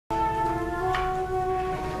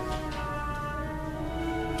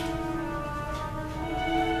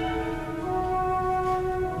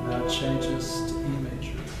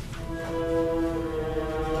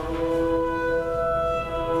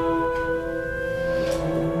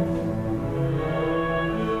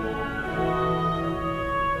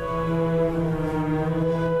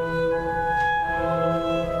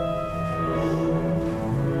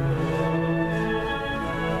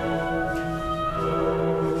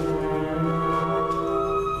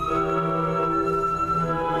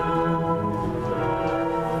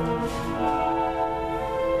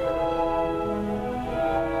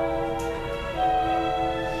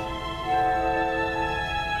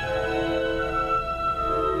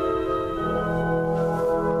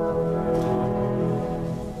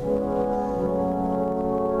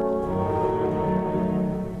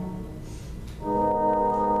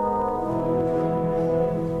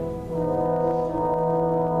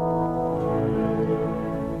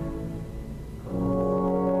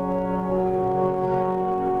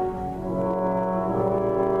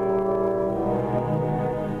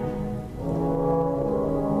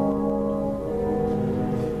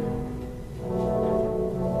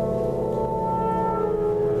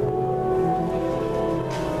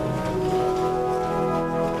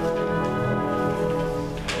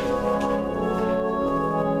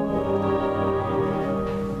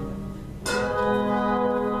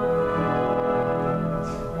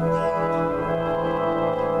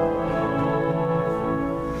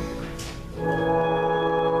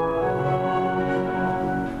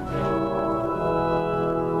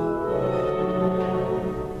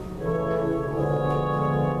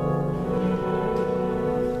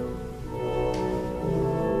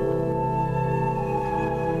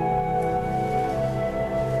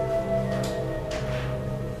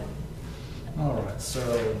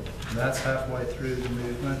way through the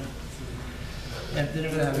movement. And then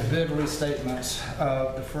you're going to have a big restatement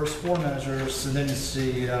of the first four measures, and then you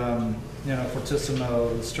see,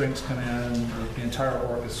 fortissimo, the strings come in, the entire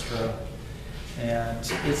orchestra, and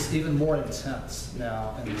it's even more intense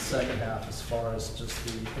now in the second half as far as just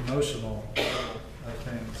the emotional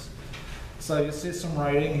things. So you see some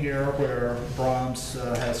writing here where Brahms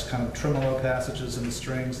has kind of tremolo passages in the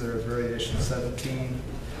strings. There's variation 17.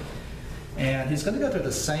 And he's going to go through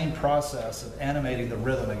the same process of animating the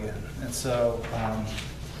rhythm again. And so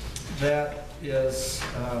that is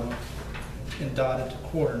dotted to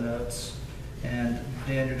quarter notes. And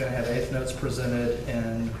then you're going to have eighth notes presented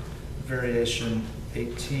in variation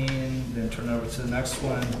 18. Then turn over to the next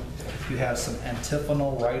one. You have some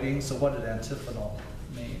antiphonal writing. So what did antiphonal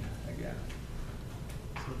mean again?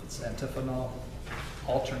 So it's antiphonal,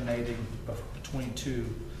 alternating between two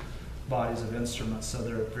bodies of instruments. So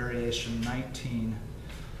they're at variation 19.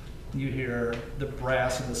 You hear the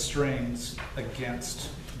brass and the strings against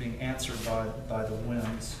being answered by the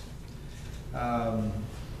winds.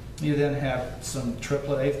 You then have some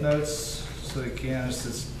triplet eighth notes. So again,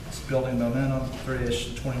 it's building momentum.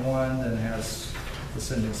 Variation 21 then has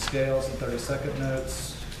descending scales and 32nd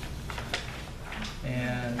notes.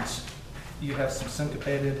 And you have some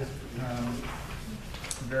syncopated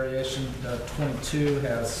variation. 22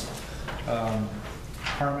 has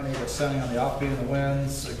harmony that's sounding on the offbeat and the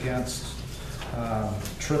winds against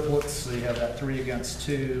triplets. So you have that 3 against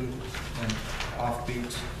 2 and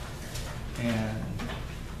offbeat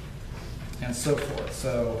and so forth.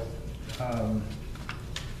 So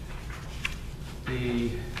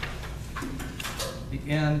the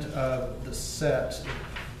end of the set,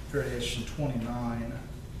 variation 29,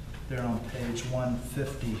 there on page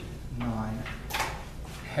 159.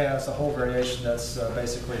 Has a whole variation that's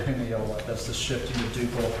basically hemiola, that's the shifting to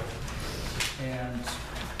duple. And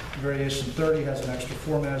variation 30 has an extra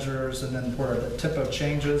 4 measures, and then where the tempo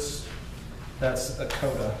changes, that's a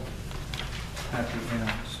coda at the end.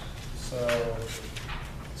 So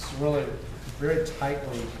it's really very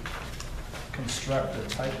tightly constructed,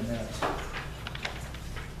 tight knit.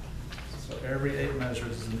 So every 8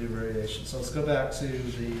 measures is a new variation. So let's go back to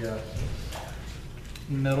the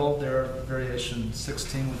middle there, variation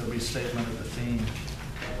 16 with a restatement of the theme.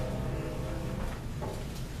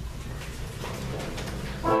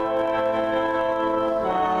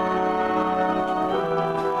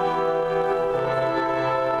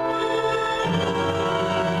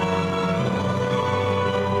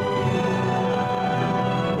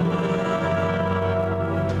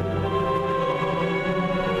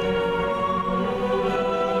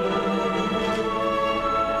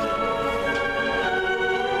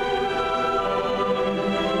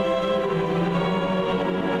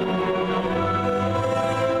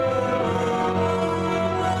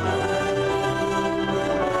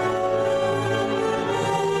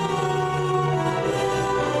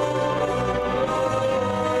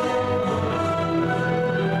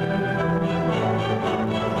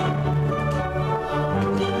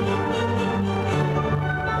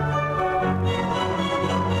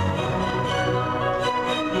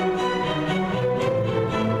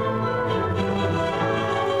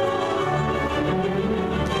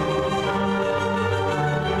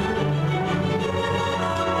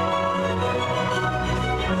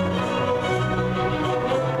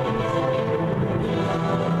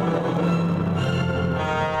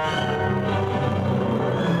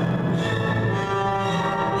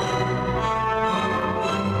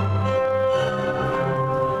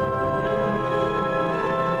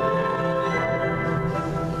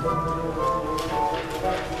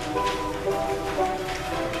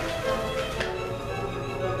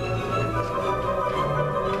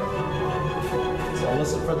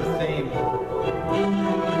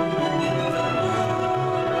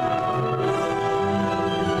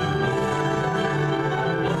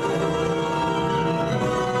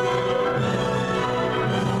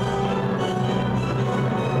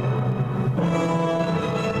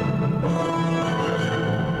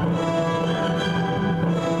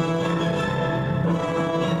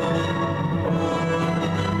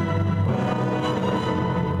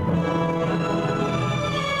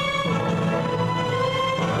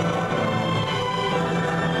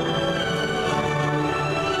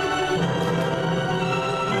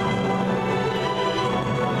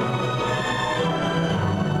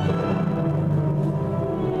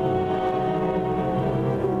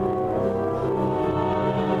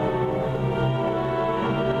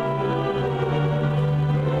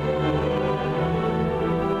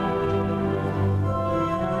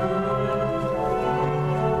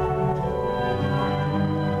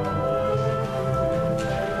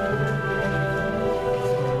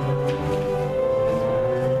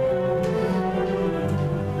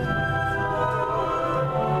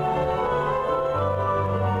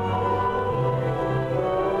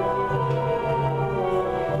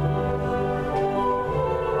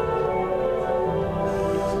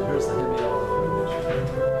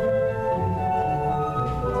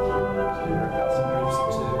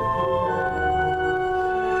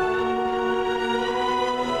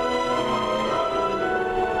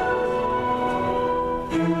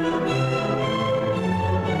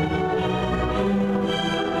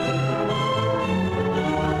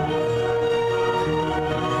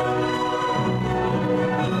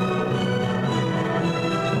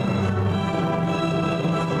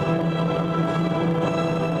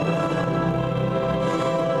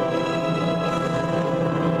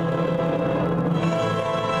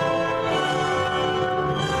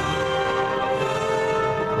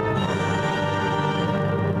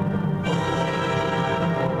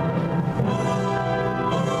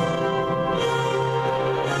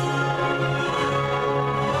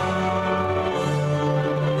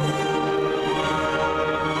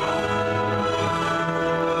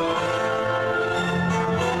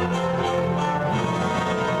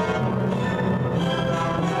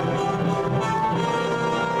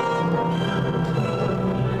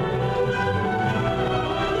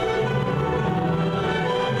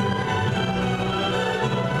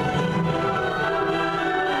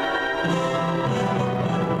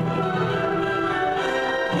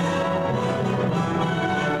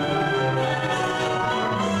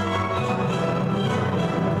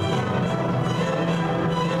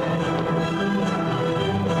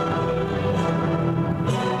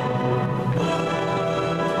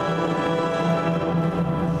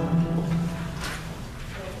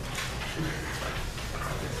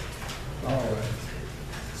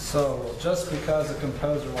 So just because a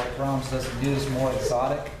composer like Brahms doesn't use more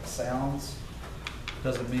exotic sounds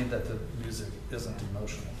doesn't mean that the music isn't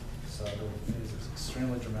emotional. So the music is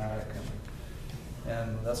extremely dramatic,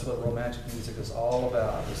 and that's what romantic music is all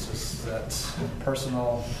about. It's just that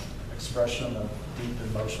personal expression of deep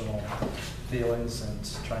emotional feelings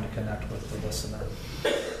and trying to connect with the listener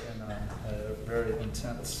in a very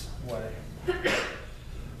intense way.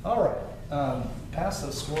 All right, pass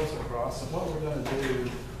those scores across, and what we're going to do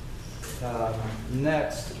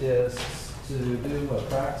next is to do a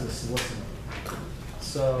practice listening.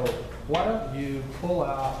 So why don't you pull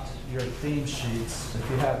out your theme sheets,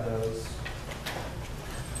 if you have those.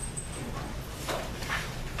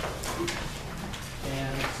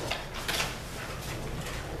 And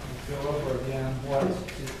go over again what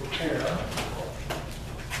to prepare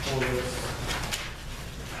for this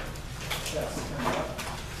test coming up.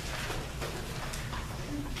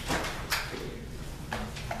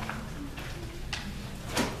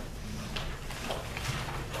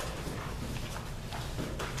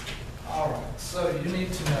 All right, so you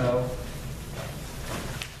need to know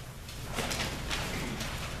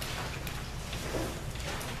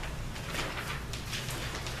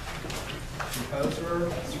composer,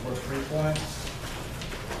 that's worth 3 points.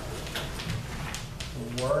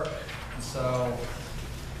 The work, so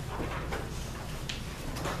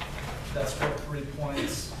that's worth 3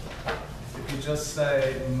 points. If you just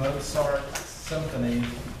say Mozart Symphony,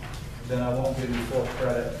 then I won't give you full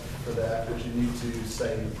credit for that, but you need to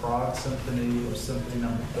say Prague Symphony or Symphony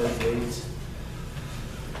number 38.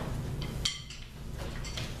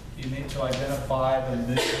 You need to identify the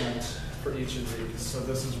movement for each of these. So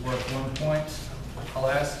this is worth 1 point.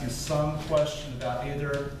 I'll ask you some question about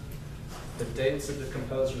either the dates of the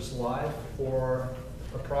composer's life or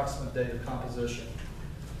approximate date of composition.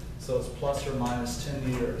 So it's plus or minus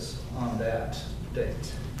 10 years on that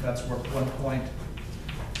date. That's worth 1 point.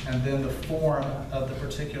 And then the form of the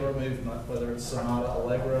particular movement, whether it's sonata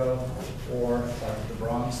allegro or the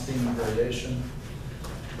Brahms theme variation.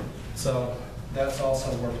 So that's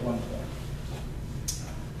also worth 1 point.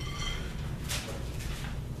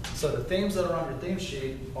 So the themes that are on your theme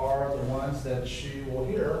sheet are the ones that you will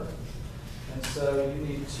hear. And so you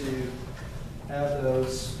need to have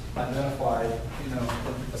those identified,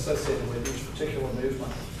 associated with each particular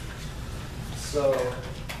movement. So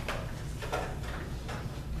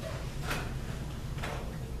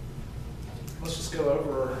let's just go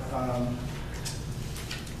over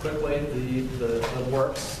quickly the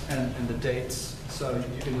works and the dates. So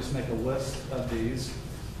you can just make a list of these.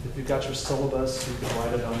 If you've got your syllabus, you can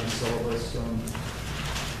write it on your syllabus.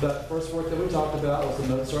 The first work that we talked about was the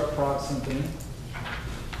Mozart Prague Symphony.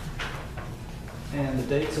 And the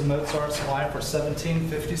dates of Mozart's life are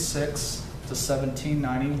 1756 to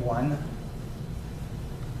 1791.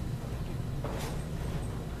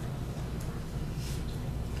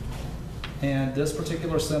 And this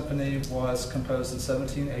particular symphony was composed in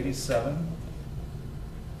 1787.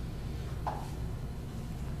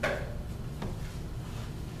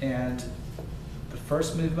 And the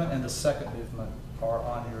first movement and the second movement are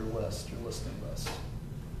on your list, your listening list.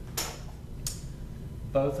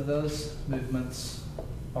 Both of those movements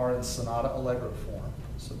are in sonata allegro form.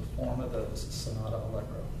 So the form of those is sonata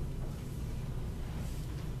allegro.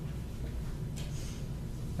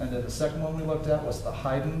 And then the second one we looked at was the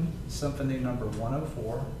Haydn Symphony No.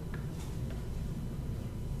 104.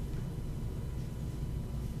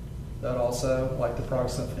 That also, like the Prague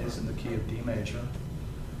symphonies, in the key of D major.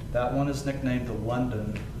 That one is nicknamed the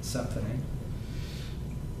London Symphony.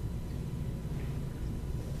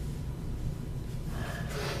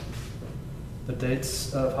 The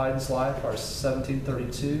dates of Haydn's life are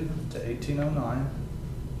 1732 to 1809.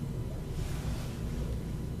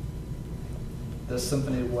 This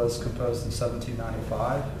symphony was composed in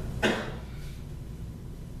 1795.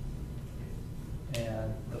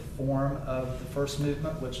 And the form of the first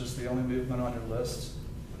movement, which is the only movement on your list,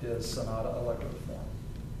 is Sonata Allegro form.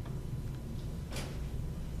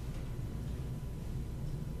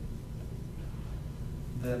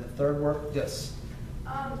 Then the third work, yes?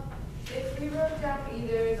 If we wrote down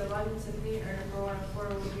either the London Symphony or number 104,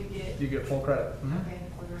 would we get? You get full credit. Mm-hmm. Okay,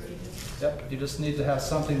 we wrote either. Yep, you just need to have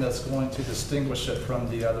something that's going to distinguish it from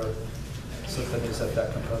the other symphonies that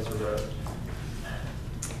that composer wrote.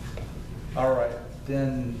 All right,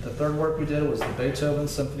 then the third work we did was the Beethoven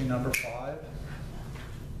Symphony No. 5.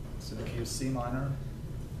 It's in the key of C minor.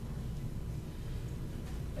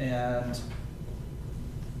 And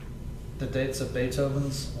the dates of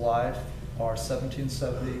Beethoven's life are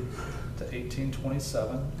 1770 to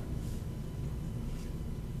 1827.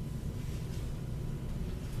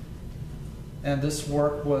 And this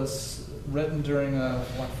work was written during a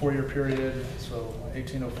 4-year period, so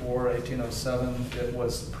 1804, 1807. It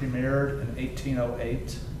was premiered in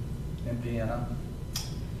 1808 in Vienna.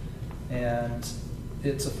 And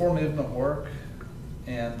it's a 4-movement work,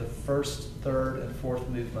 and the first, third, and fourth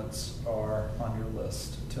movements are on your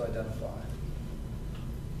list to identify.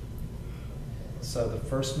 So the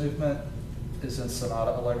first movement is in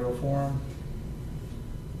Sonata Allegro form.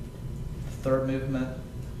 The third movement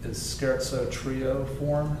is Scherzo Trio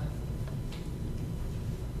form.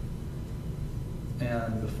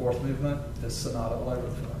 And the fourth movement is Sonata Allegro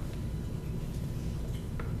form.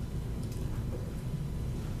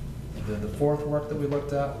 And then the fourth work that we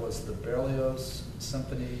looked at was the Berlioz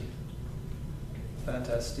Symphony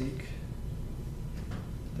Fantastique.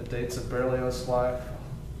 The dates of Berlioz's life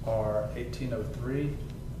are 1803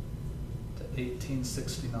 to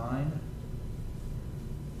 1869.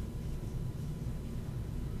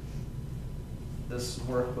 This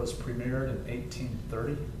work was premiered in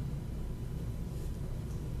 1830.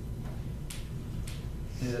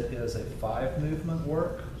 It is a 5-movement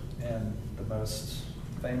work and the most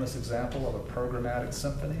famous example of a programmatic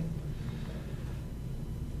symphony.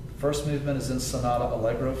 The first movement is in Sonata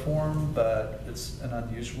Allegro form, but it's an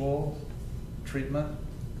unusual treatment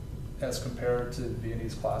as compared to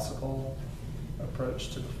Viennese classical approach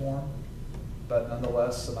to the form, but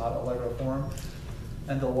nonetheless Sonata Allegro form.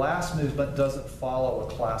 And the last movement doesn't follow a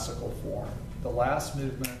classical form. The last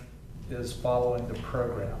movement is following the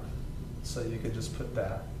program. So you could just put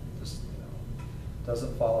that, just,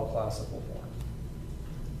 doesn't follow classical form.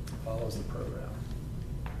 It follows the program.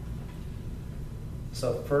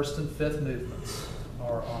 So first and fifth movements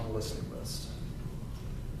are on the listening list.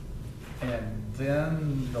 And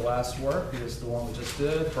then the last work is the one we just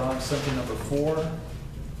did, Brahms Symphony No. 4.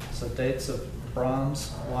 So dates of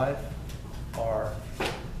Brahms' life are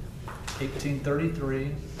 1833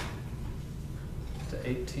 to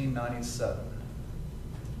 1897.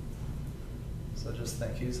 So just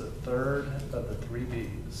think, he's the third of the 3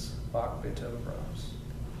 Bs, Bach, Beethoven, Brahms.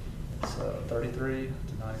 So 33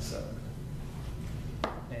 to 97.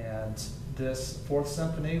 And this fourth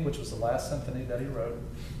symphony, which was the last symphony that he wrote,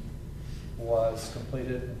 was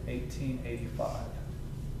completed in 1885.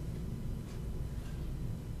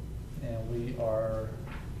 And we are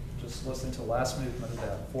just listening to the last movement of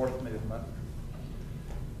that fourth movement,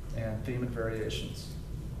 and theme and variations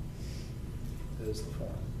is the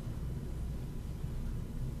form.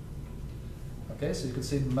 Okay, so you can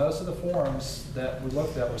see most of the forms that we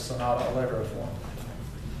looked at were Sonata Allegro form.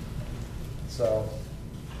 So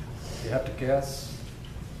if you have to guess,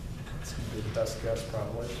 it's going to be the best guess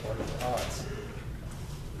probably, what are the odds?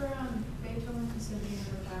 For Beethoven Symphony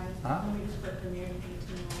No. 5, when we just put premiere in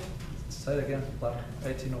 1808. Say it again,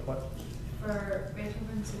 18 or what? For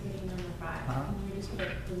Beethoven Symphony No. 5, when we just put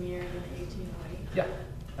premiere in 1808. Yeah,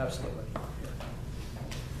 absolutely.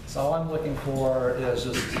 So all I'm looking for is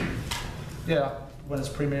just, yeah, when it's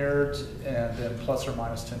premiered and then plus or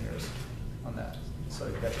minus 10 years on that. So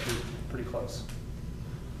you have to be pretty close.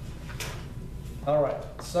 All right,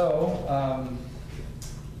 so I'll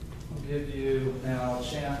give you now a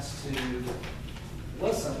chance to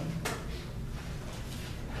listen.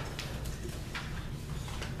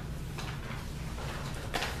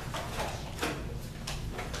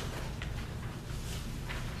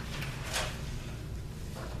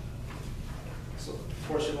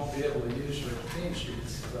 course, you won't be able to use your theme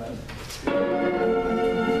sheets, but you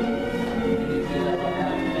need to do that by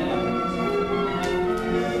hand.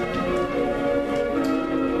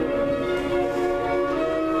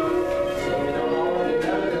 So if you don't already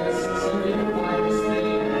know this, see if you can find this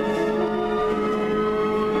theme.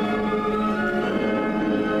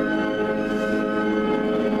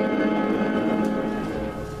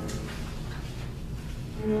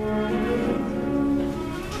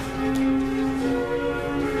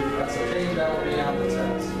 That's a theme that will be on the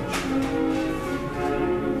test.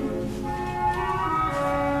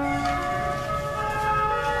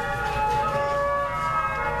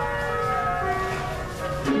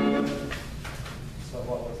 So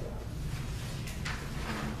what was that?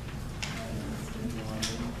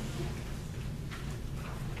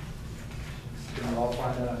 Can you all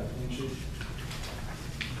find that on the theme sheet?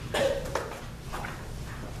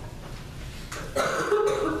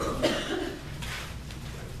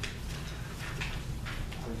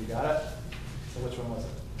 So you got it? So which one was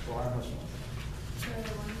it? Lauren, which one was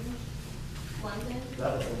London? it?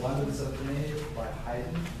 That was the London Symphony by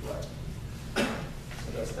Haydn. Right.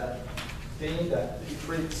 So that's that theme that he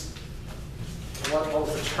treats. What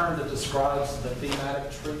was the term that describes the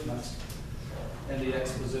thematic treatment in the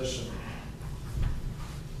exposition?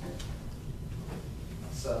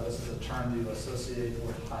 So this is a term you associate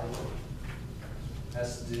with Haydn. It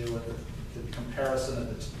has to do with the comparison of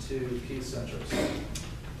the two key centers.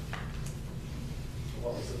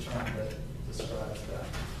 What was the term that describes that?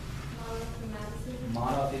 Monothematicity.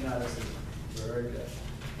 Monothematicity. Very good.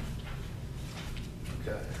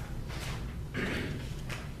 Okay.